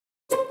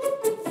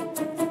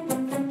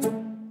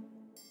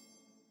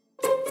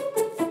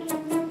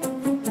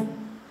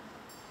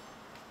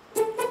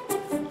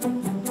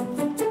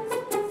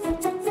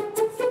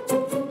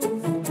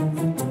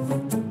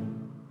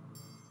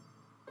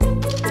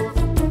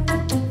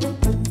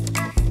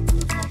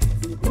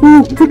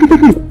새끼.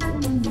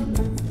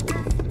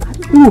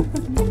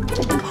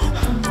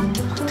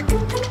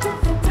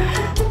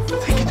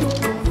 새끼도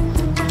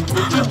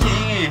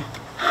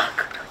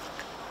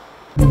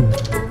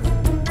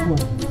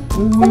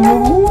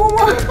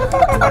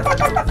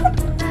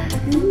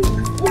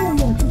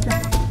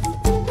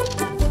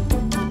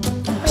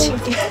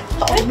신기해.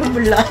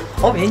 눈물 나.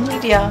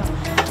 웬일이야.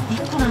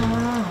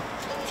 있구나.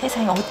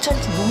 세상에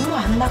어쩐지 너무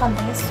안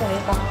나간다 했어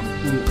애가.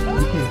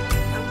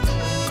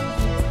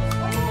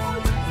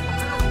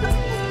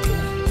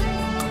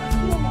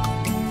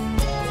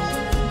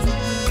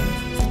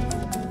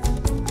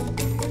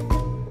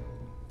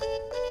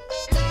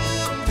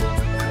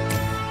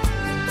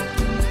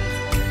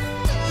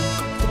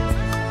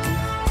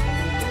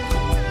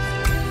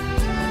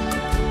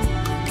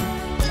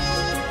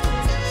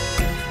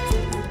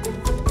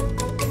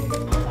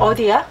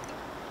 어디야?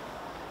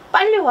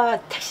 빨리 와.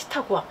 택시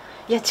타고 와.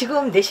 야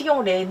지금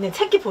내시경을 내는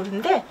새끼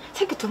보는데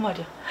새끼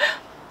 2마리야.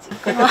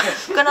 끊어.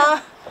 끊어.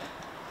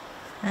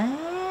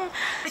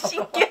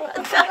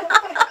 신기하다.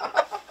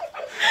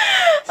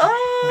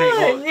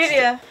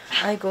 웬일이야.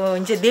 아이고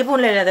이제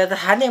내보내려다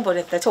다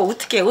내보냈다. 저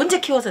어떻게 언제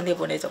키워서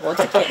내보내 저거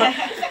어떻게.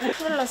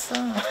 큰일 났어.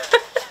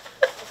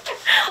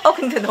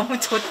 근데 너무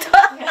좋다.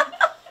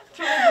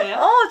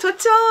 좋은데요?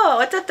 좋죠.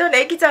 어쨌든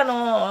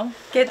애기잖아.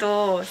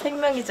 걔도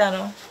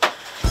생명이잖아.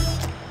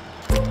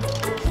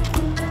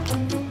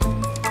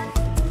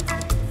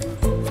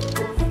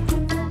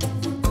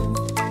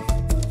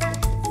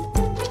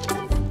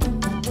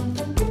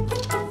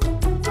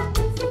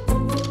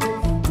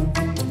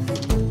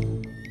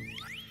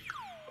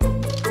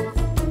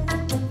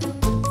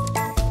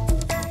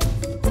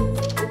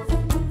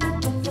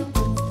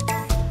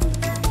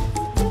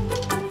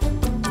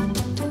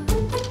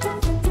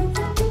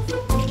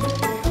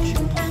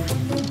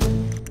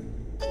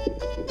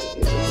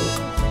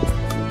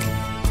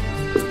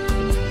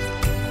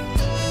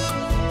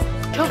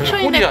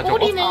 겹쳐있네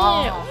꼬리는.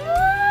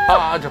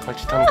 저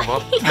발짓하는 거 봐.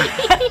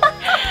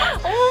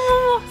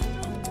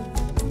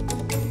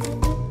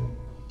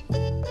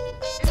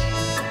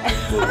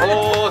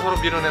 서로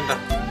밀어낸다.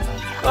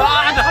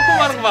 이제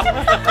하품하는 거 봐.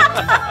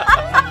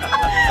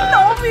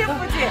 너무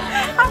예쁘지?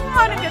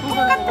 하품하는 게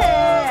똑같아.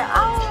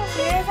 아우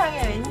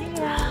세상에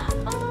웬일이야.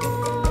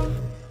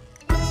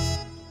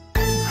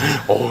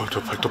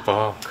 저 발톱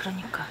봐.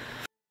 그러니까.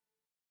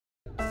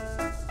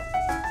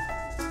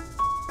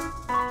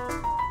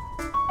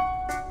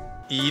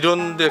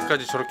 이런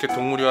데까지 저렇게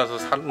동물이 와서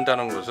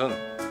산다는 것은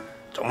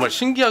정말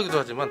신기하기도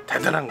하지만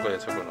대단한 거야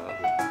저거는.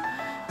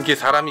 이게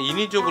사람이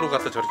인위적으로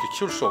갖다 저렇게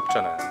키울 수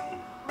없잖아요.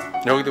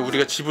 여기도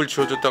우리가 집을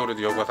지어줬다고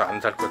해도 여기 와서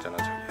안 살 거잖아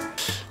저게.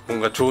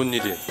 뭔가 좋은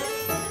일이.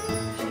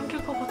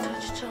 생길 것 같아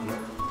진짜.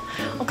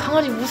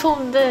 강아지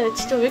무서운데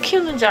진짜 왜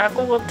키우는지 알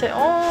것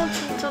같아.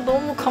 진짜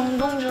너무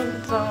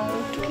감동적이다.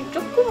 어떻게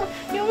조그만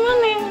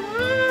요만해.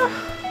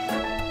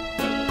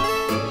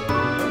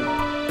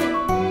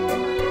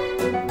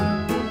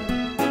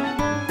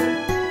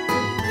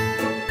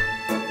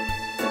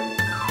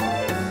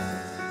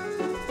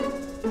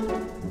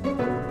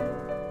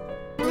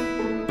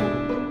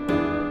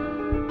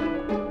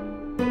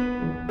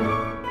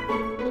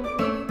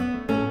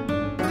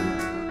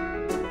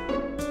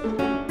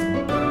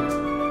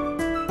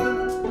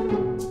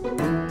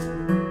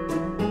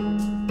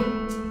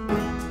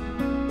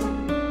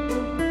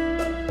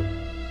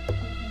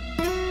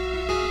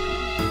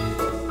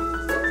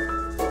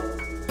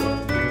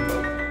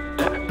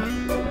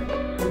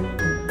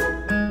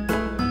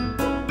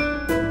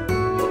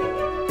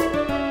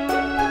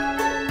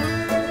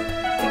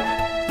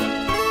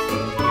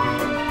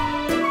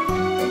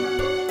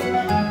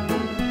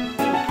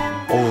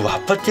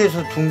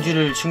 아파트에서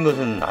둥지를 친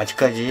것은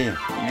아직까지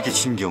이렇게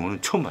친 경우는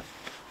처음 봤어요.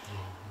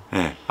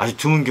 네, 아주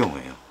드문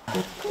경우예요.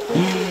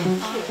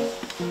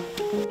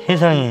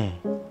 세상에.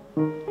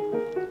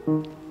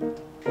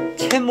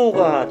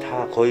 채모가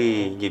다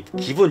거의 이제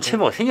기본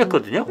채모가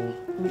생겼거든요.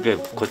 이게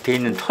겉에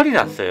있는 털이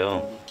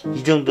났어요.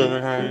 이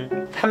정도면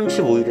한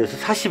 35일에서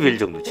 40일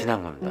정도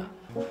지난 겁니다.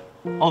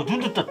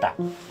 눈도 떴다.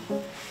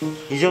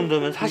 이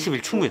정도면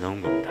 40일 충분히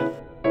넘은 겁니다.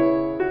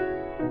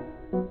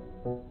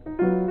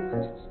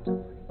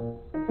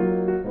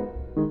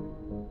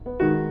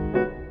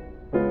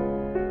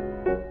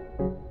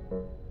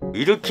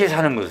 이렇게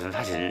사는 것은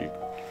사실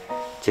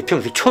제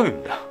평생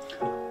처음입니다.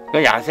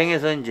 그러니까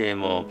야생에서 이제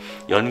뭐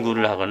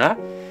연구를 하거나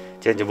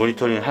제가 이제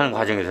모니터링 하는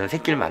과정에서는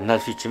새끼를 만날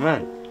수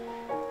있지만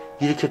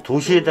이렇게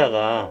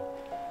도시에다가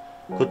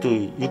그것도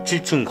 6,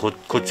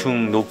 7층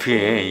고층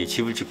높이에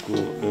집을 짓고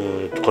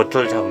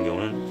겉털을 잡은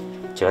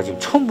경우는 제가 지금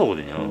처음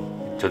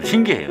보거든요. 저도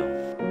신기해요.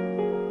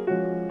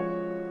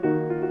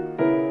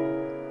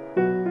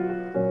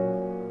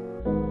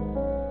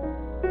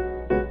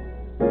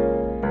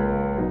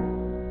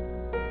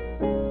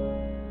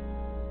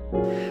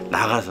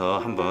 나가서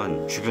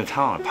한번 주변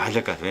상황을 봐야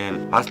될 것 같아요.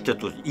 왜냐면 봤을 때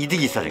또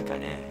이득이 있어야 될 거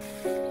아니에요.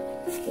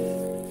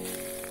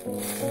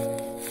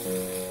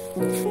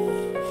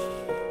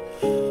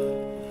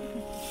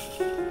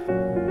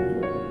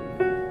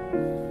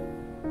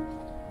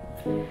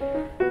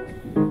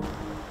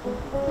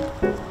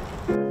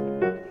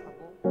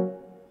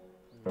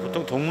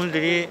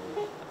 동물들이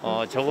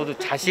적어도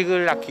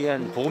자식을 낳기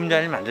위한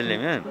보금자리를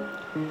만들려면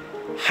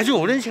아주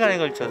오랜 시간에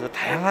걸쳐서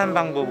다양한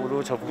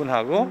방법으로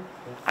접근하고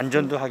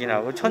안전도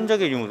확인하고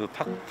천적의 유무도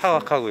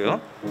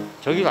파악하고요.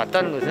 저기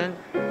왔다는 것은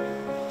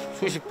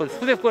수십 번,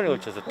 수백 번에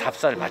걸쳐서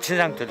답사를 마친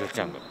상태로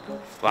결정한 겁니다.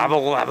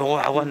 와보고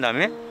한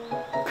다음에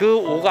그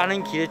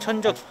오가는 길에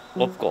천적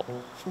없고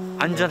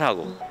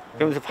안전하고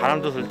그러면서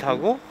바람도 덜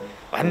타고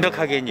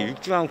완벽하게 이제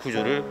육중한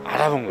구조를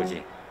알아본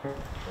거지.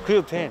 그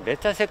옆에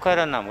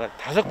메타세콰이라는 나무가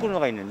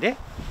 5그루가 있는데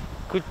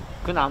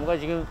그 나무가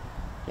지금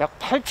약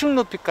 8층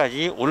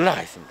높이까지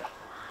올라가 있습니다.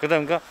 그러다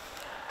보니까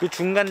그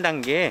중간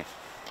단계에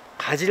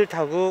가지를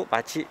타고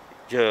마치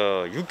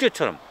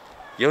육교처럼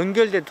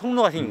연결된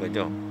통로가 생긴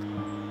거죠.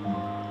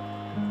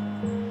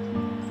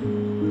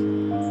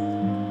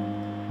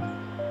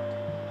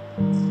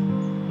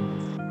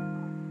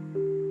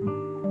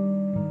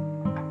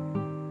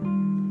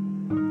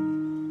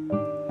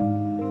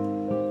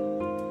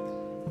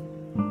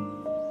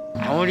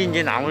 아무리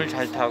이제 나무를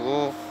잘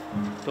타고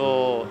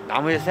또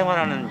나무에서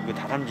생활하는 그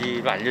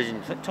다람쥐로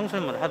알려진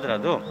청설모를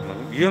하더라도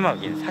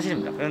위험하긴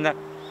사실입니다. 그러나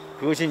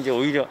그것이 이제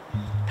오히려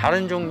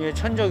다른 종류의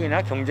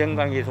천적이나 경쟁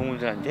관계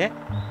동물들한테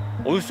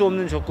올 수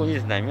없는 조건이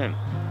된다면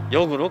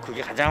역으로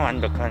그게 가장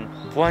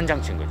완벽한 보안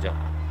장치인 거죠.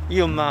 이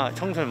엄마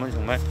청설모는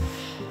정말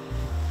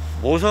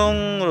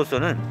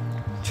모성으로서는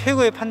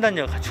최고의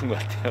판단력을 갖춘 것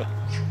같아요.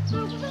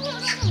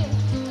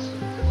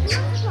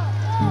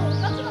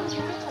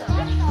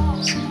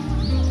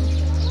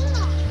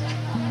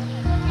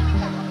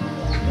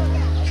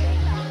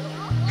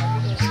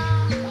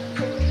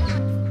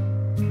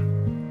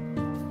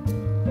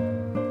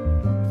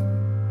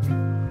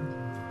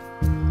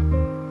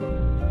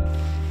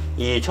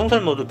 이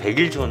청설모도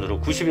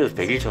 100일전으로 90에서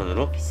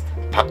 100일전으로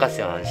바깥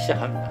생활을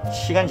시작합니다.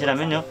 시간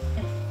지나면요,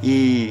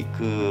 이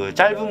그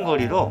짧은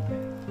거리로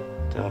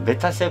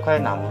메타세콰이아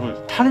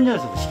나무를 타는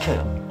연습을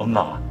시켜요.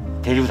 엄마가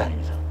데리고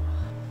다니면서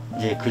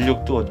이제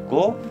근력도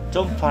얻고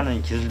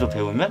점프하는 기술도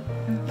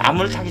배우면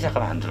나무를 타기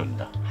시작하면 안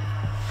들어옵니다.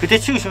 그때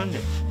치우시면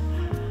돼요.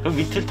 그럼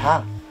밑을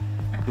다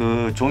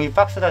그 종이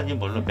박스라든지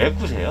뭘로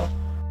메꾸세요.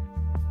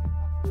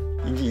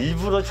 이제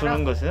일부러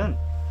주는 것은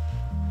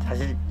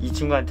사실 이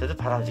친구한테도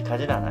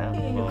바람직하진 않아요.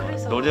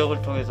 그래서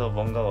노력을 통해서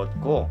뭔가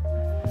얻고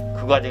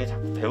그 과정에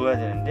자꾸 배워야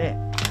되는데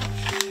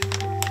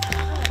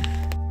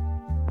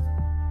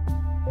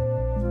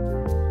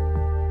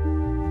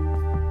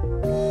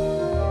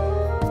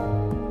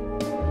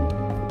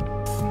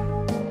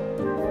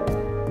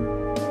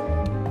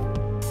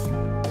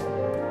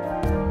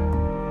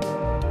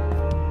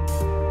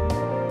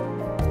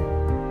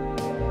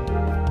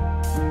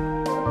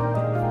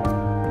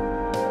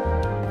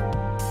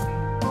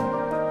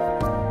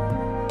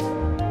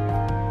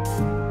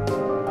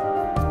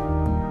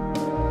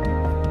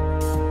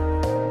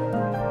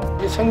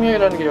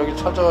생명이라는 게 여기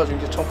찾아와준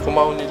게 참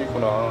고마운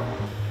일이구나.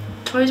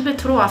 저희 집에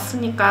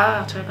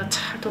들어왔으니까 저희가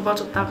잘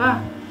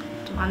도와줬다가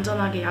좀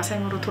안전하게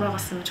야생으로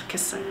돌아갔으면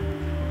좋겠어요.